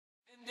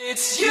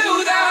It's you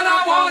that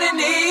I want and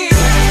need.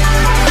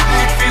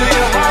 Feel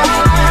your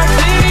heart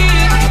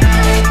beat.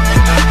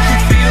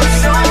 Feel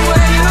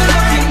somewhere you're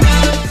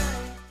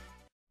looking.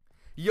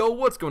 Yo,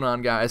 what's going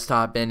on, guys?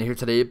 TopBandit here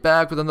today,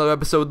 back with another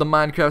episode of the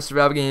Minecraft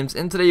Survival Games.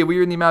 And today we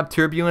are in the map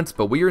Turbulence,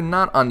 but we are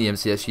not on the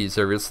MCSG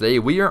servers today.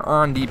 We are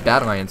on the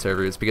Badlion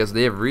servers because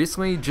they have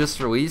recently just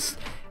released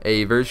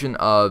a version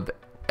of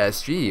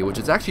SG, which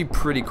is actually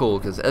pretty cool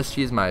because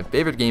SG is my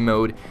favorite game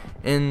mode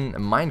in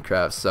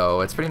Minecraft.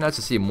 So it's pretty nice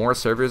to see more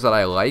servers that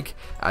I like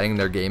adding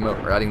their game mode,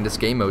 or adding this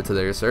game mode to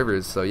their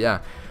servers. So yeah,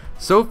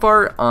 so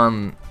far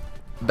on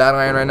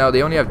Badlion right now,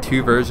 they only have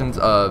two versions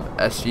of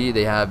SG.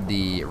 They have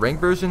the ranked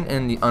version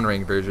and the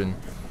unranked version.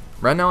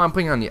 Right now I'm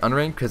playing on the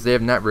unranked because they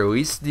have not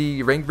released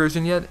the ranked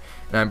version yet,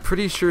 and I'm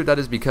pretty sure that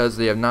is because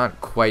they have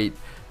not quite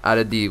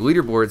added the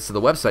leaderboards to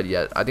the website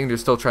yet. I think they're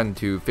still trying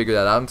to figure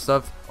that out and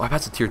stuff. Oh, I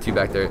passed a tier 2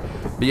 back there.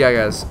 But yeah,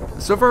 guys,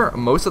 so far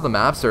most of the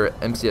maps are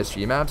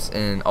MCSG maps,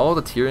 and all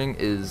the tiering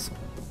is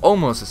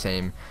almost the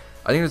same.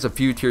 I think there's a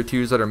few tier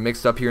 2s that are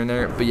mixed up here and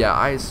there, but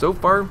yeah, so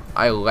far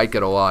I like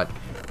it a lot.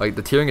 Like,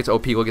 the tiering is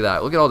OP. Look at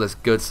that. Look at all this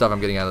good stuff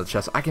I'm getting out of the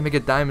chest. I can make a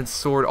diamond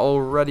sword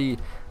already.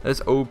 That is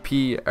OP.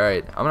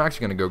 Alright, I'm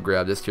actually going to go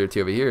grab this tier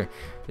 2 over here.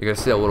 You're going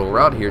to see a little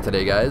route here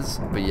today, guys.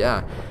 But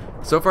yeah,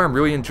 so far I'm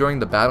really enjoying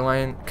the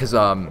Badlion, because,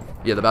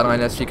 yeah, the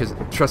Badlion SG, because,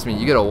 trust me,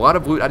 you get a lot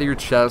of loot out of your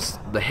chest.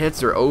 The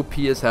hits are OP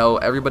as hell.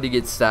 Everybody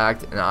gets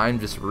stacked, and I'm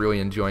just really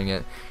enjoying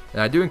it.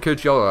 And I do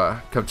encourage y'all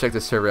to come check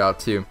this server out,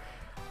 too.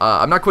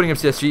 I'm not quitting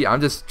MCSG.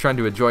 I'm just trying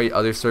to enjoy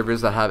other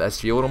servers that have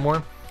SG a little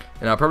more.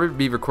 And I'll probably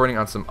be recording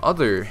on some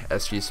other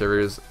SG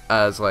servers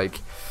as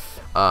like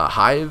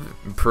Hive,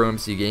 Pro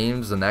MC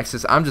Games, the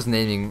Nexus. I'm just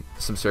naming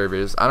some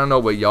servers. I don't know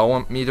what y'all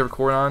want me to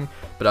record on,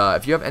 but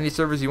if you have any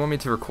servers you want me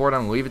to record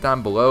on, leave it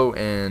down below.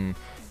 And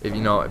if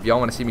y'all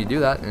want to see me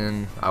do that,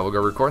 and I will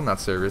go record on that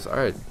servers. All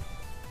right.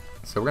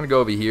 So we're gonna go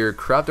over here,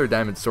 craft our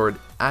diamond sword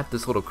at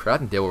this little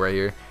crafting table right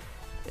here,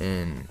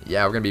 and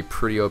yeah, we're gonna be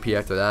pretty OP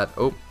after that.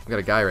 Oh, we got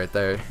a guy right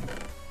there.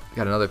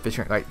 Got another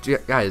fishing. Like,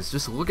 guys,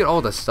 just look at all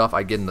the stuff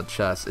I get in the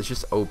chest. It's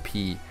just OP.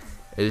 It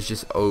is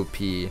just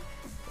OP.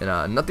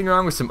 And nothing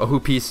wrong with some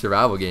OP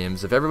survival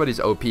games. If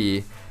everybody's OP,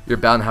 you're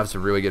bound to have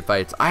some really good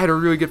fights. I had a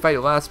really good fight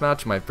last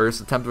match, my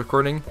first attempt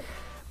recording.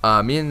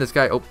 Me and this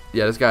guy, oh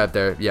yeah, this guy up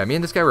there. Yeah, me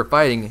and this guy were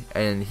fighting,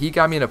 and he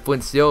got me in a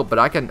flint steel, but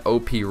I got an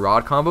OP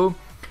rod combo,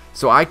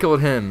 so I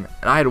killed him,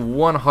 and I had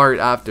 1 heart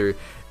after.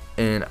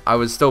 And I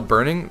was still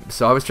burning,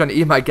 so I was trying to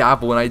eat my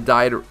gapple, and I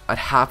died at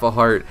half a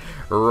heart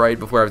right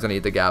before I was gonna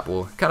eat the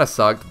gapple. Kind of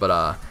sucked, but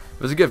it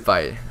was a good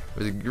fight. It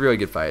was a really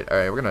good fight. All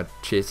right, we're gonna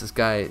chase this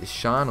guy,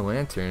 Sean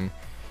Lantern.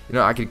 You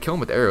know, I could kill him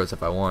with arrows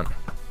if I want,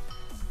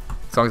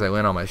 as long as I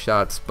land on my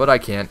shots, but I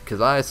can't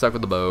because I suck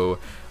with the bow.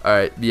 All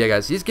right, yeah,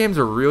 guys, these games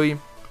are really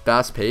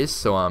fast-paced.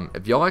 So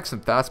if y'all like some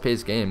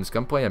fast-paced games,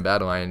 come play in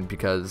Badlion,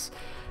 because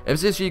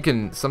MCSG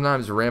can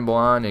sometimes ramble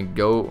on and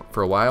go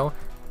for a while.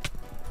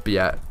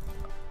 But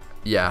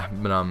yeah,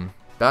 but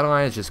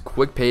Badlion is just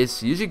quick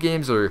pace. Usually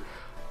games are,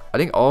 I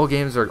think all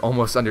games are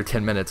almost under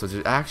 10 minutes, which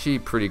is actually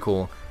pretty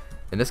cool.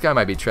 And this guy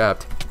might be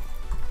trapped.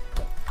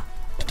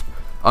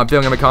 I'm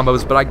failing on my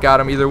combos, but I got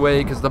him either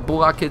way because the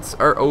block hits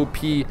are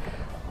OP.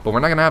 But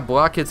we're not gonna have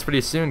block hits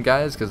pretty soon,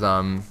 guys, because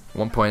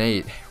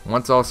 1.8.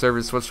 Once all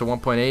servers switch to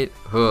 1.8,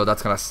 oh,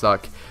 that's gonna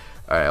suck.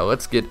 All right,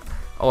 let's get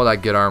all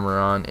that good armor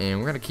on, and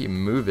we're gonna keep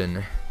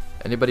moving.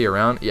 Anybody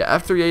around? Yeah,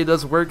 F3A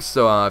does work,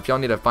 so if y'all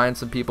need to find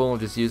some people,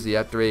 just use the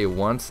F3A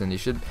once, and you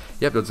should.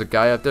 Yep, there's a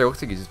guy up there.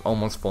 Looks like he's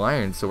almost full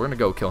iron, so we're gonna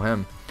go kill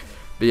him.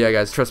 But yeah,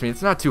 guys, trust me,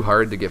 it's not too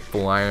hard to get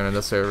full iron on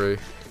this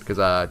server, because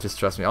just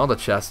trust me, all the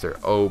chests are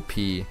OP.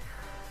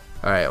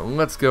 Alright,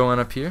 let's go on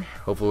up here.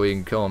 Hopefully we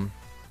can kill him.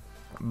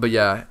 But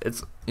yeah,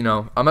 it's,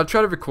 I'm gonna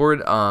try to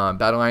record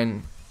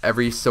Badlion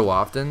every so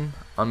often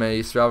on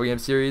my survival game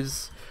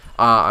series.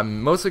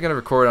 I'm mostly going to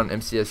record on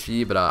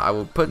MCSG, but I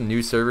will put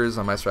new servers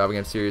on my survival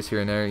game series here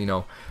and there.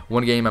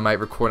 One game I might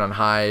record on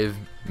Hive,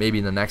 maybe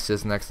in the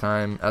Nexus next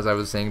time, as I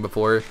was saying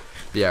before.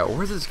 But yeah, where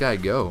does this guy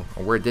go?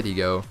 Or where did he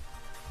go?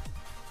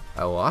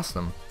 I lost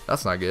him.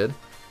 That's not good.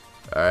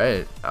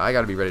 Alright, I got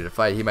to be ready to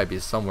fight. He might be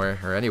somewhere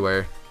or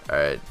anywhere.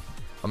 Alright,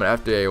 I'm going to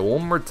have to A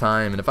one more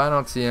time, and if I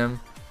don't see him,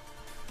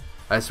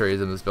 I swear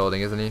he's in this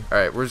building, isn't he?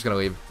 Alright, we're just going to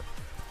leave.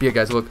 Yeah,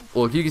 guys, look,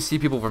 you can see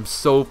people from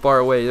so far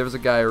away. There was a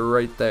guy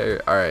right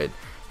there. Alright,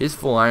 he's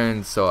full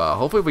iron, so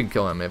hopefully we can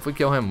kill him. If we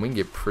kill him, we can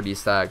get pretty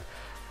stacked.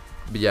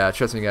 But yeah,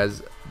 trust me,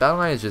 guys,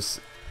 Badlion is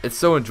just, it's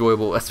so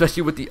enjoyable,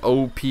 especially with the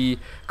OP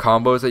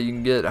combos that you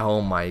can get.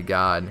 Oh my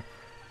god.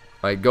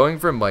 Like, going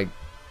from, like,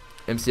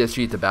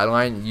 MCSG to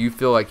Badlion, you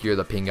feel like you're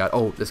the ping god.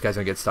 Oh, this guy's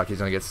gonna get stuck. He's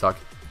gonna get stuck.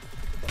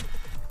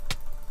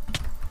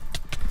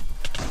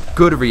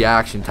 Good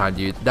reaction time,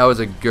 dude. That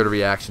was a good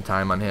reaction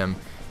time on him.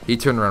 He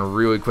turned around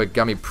really quick,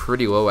 got me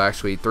pretty low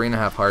actually,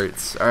 3.5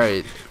 hearts.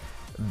 Alright,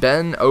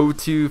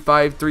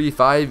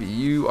 Ben02535,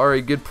 you are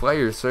a good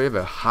player, so you have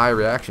a high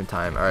reaction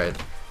time.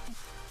 Alright,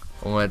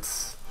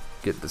 let's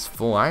get this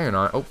full iron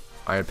on. Oh,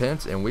 iron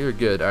pants, and we are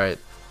good. Alright,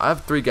 I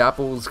have 3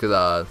 gapples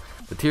because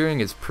the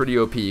tiering is pretty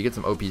OP. You get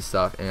some OP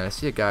stuff, and I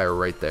see a guy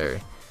right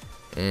there.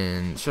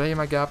 And should I eat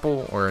my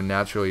gapple or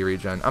naturally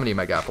regen? I'm gonna eat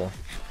my gapple.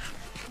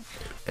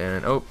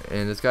 And oh,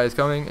 and this guy's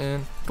coming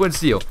and flint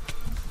steel.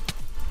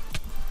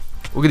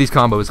 Look at these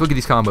combos. Look at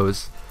these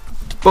combos.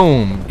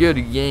 Boom.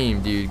 Good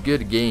game, dude.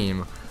 Good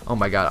game. Oh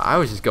my god, I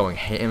was just going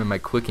ham in my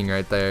clicking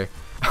right there.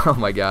 Oh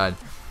my god.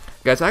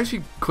 Guys, I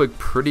actually click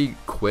pretty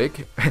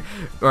quick,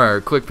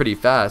 or click pretty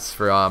fast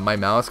for my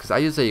mouse, because I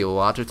use a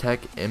Logitech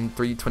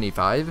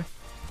M325,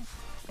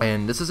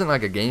 and this isn't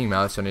like a gaming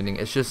mouse or anything,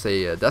 it's just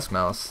a desk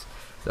mouse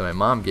that my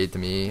mom gave to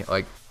me,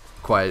 like,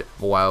 quite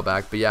a while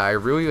back. But yeah, I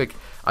really, like,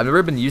 I've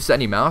never been used to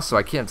any mouse, so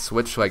I can't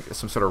switch, like,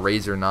 some sort of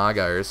Razer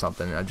Naga or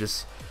something.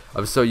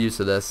 I'm so used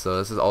to this, so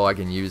this is all I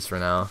can use for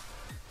now.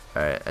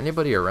 Alright,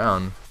 anybody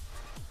around?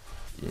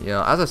 You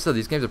know, as I said,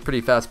 these games are pretty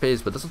fast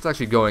paced, but this one's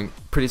actually going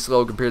pretty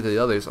slow compared to the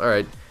others.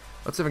 Alright,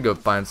 let's even go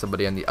find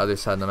somebody on the other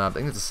side of the map. I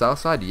think it's the south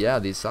side. Yeah,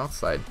 the south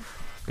side.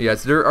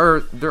 Yes, there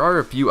are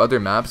a few other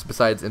maps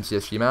besides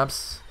MCSG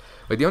maps.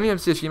 Like, the only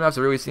MCSG maps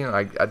I've really seen,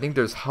 I think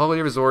there's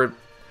Holiday Resort,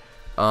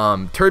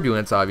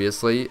 Turbulence,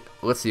 obviously.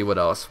 Let's see what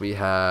else. We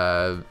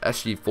have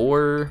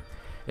SG4,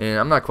 and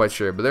I'm not quite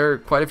sure, but there are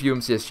quite a few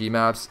MCSG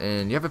maps,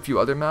 and you have a few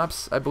other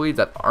maps, I believe,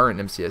 that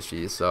aren't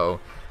MCSG, so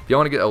if you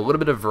want to get a little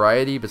bit of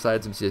variety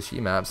besides MCSG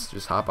maps,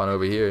 just hop on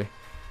over here.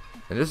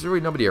 And there's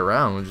really nobody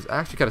around, which is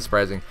actually kind of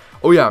surprising.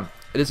 Oh yeah,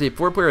 it is a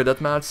 4-player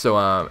deathmatch,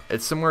 so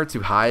it's similar to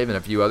Hive and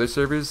a few other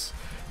servers.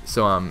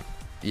 So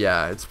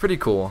yeah, it's pretty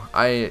cool.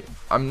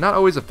 I'm not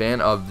always a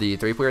fan of the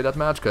 3-player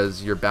deathmatch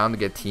because you're bound to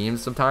get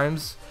teams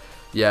sometimes.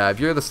 Yeah, if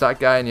you're the stack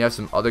guy and you have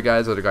some other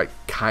guys that are like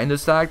kind of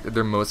stacked,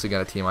 they're mostly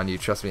gonna team on you.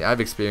 Trust me, I've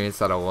experienced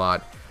that a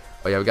lot.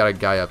 Oh yeah, we got a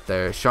guy up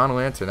there, Sean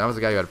Lantern. That was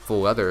the guy who had full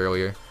leather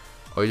earlier.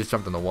 Oh, he just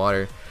jumped in the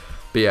water.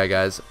 But yeah,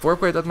 guys,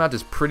 4-player deathmatch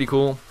is pretty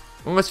cool.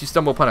 Unless you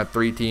stumble upon a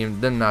 3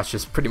 team, then that's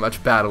just pretty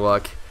much bad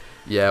luck.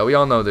 Yeah, we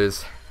all know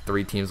there's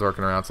 3 teams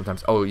lurking around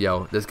sometimes. Oh,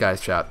 yo, this guy's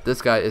trapped.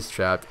 This guy is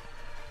trapped.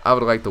 I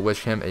would like to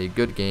wish him a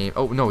good game.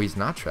 Oh, no, he's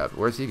not trapped.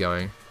 Where's he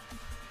going?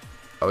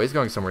 Oh, he's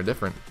going somewhere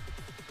different.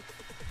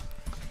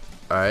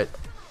 Alright.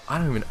 I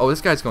don't even... Oh,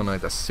 this guy's going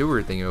like the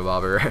sewer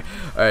thingamabobber.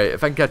 Alright,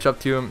 if I can catch up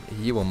to him,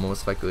 he will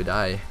most likely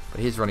die. But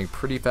he's running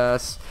pretty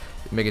fast.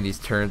 Making these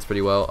turns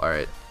pretty well.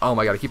 Alright. Oh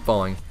my god, I keep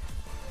falling.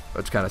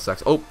 Which kind of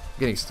sucks. Oh,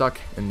 getting stuck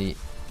in the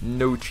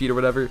no cheat or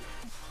whatever.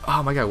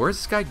 Oh my god, where's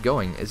this guy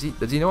going? Does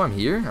he know I'm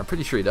here? I'm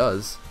pretty sure he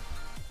does.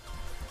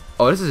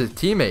 Oh, this is his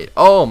teammate.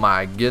 Oh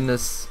my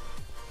goodness.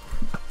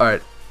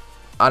 Alright.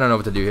 I don't know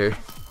what to do here.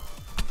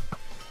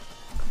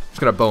 Just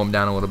gonna bow him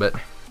down a little bit.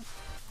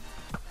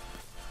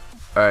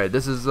 Alright,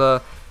 this is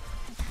I'm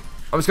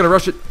just gonna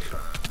rush it.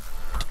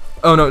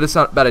 Oh no, this is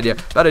not bad idea.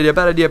 Bad idea,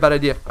 bad idea, bad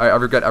idea. Alright, I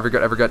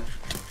regret.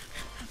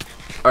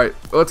 Alright,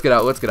 let's get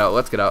out. Let's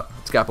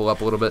gapple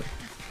up a little bit.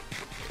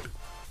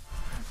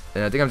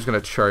 And I think I'm just gonna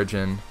charge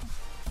in.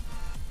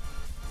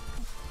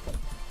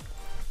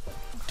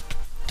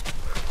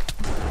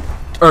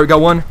 Alright,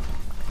 got one.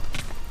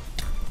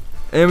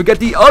 And we got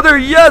the other.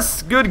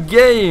 Yes! Good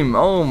game.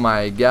 Oh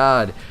my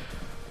god.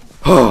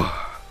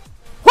 Oh.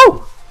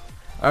 Woo!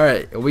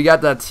 Alright, we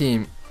got that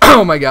team.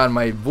 Oh my god,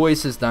 my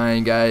voice is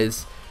dying,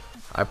 guys.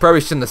 I probably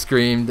shouldn't have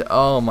screamed.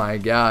 Oh my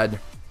god.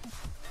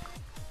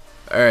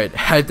 Alright,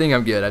 I think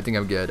I'm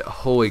good.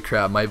 Holy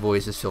crap, my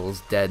voice just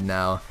feels dead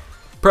now.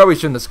 Probably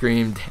shouldn't have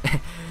screamed.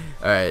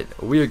 Alright,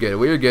 we're good.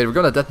 We're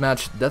going to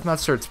deathmatch. Deathmatch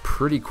starts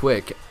pretty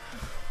quick.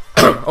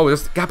 Oh,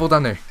 there's gapple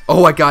down there.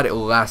 Oh, I got it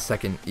last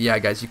second. Yeah,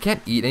 guys, you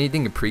can't eat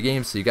anything in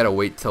pregame, so you gotta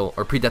wait till...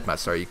 Or pre-deathmatch,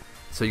 sorry.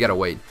 So you gotta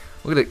wait.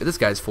 Look at this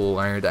guy's full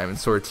iron diamond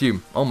sword,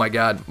 too. Oh my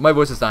god, my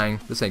voice is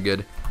dying. This ain't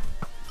good.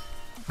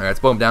 Alright, let's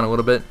bow him down a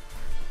little bit.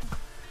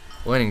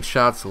 Landing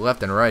shots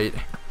left and right.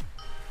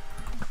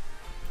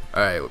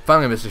 Alright,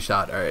 finally missed a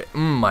shot. Alright,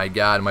 my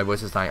god, my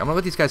voice is dying. I'm gonna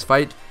let these guys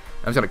fight.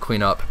 I'm just gonna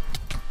clean up.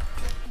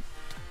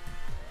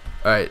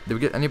 Alright, did we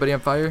get anybody on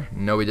fire?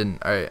 No, we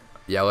didn't. Alright,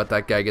 yeah, let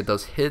that guy get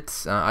those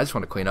hits. I just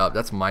want to clean up.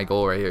 That's my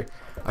goal right here.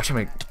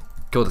 Actually, I'm gonna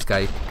kill this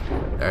guy.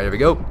 Alright, there we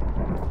go.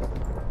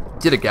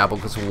 Did a gapple,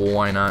 because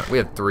why not? We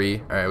have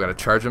 3. Alright, we gotta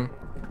charge him.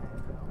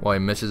 While he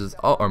misses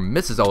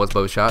all his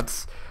bow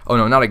shots. Oh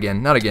no, not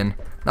again.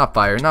 Not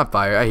fire.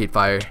 I hate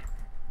fire.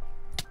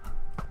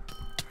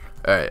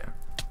 Alright.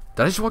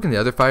 Did I just walk in the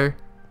other fire?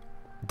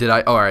 Did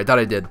I? Oh, alright, thought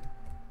I did.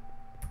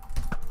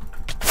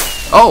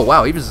 Oh,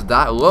 wow, he was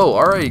that low.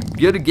 Alright,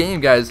 good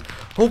game, guys.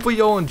 Hopefully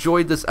y'all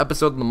enjoyed this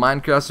episode of the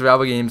Minecraft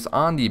survival games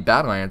on the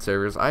Badlion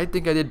servers. I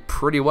think I did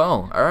pretty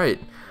well. Alright.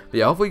 But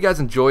yeah, hopefully you guys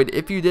enjoyed.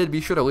 If you did,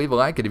 be sure to leave a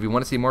like, and if you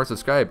want to see more,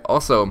 subscribe.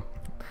 Also,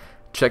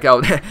 check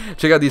out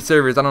these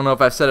servers. I don't know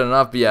if I've said it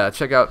enough, but yeah,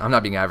 check out... I'm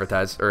not being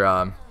advertised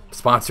or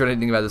sponsored or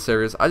anything about the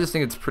servers. I just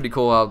think it's pretty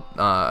cool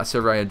how a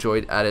server I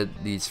enjoyed added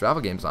these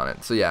survival games on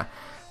it. So yeah,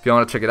 if you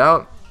want to check it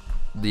out,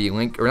 the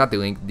link, or not the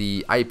link,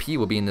 the IP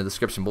will be in the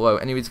description below.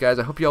 Anyways, guys,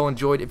 I hope you all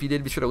enjoyed. If you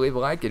did, be sure to leave a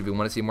like, and if you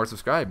want to see more,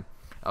 subscribe.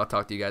 I'll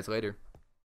talk to you guys later.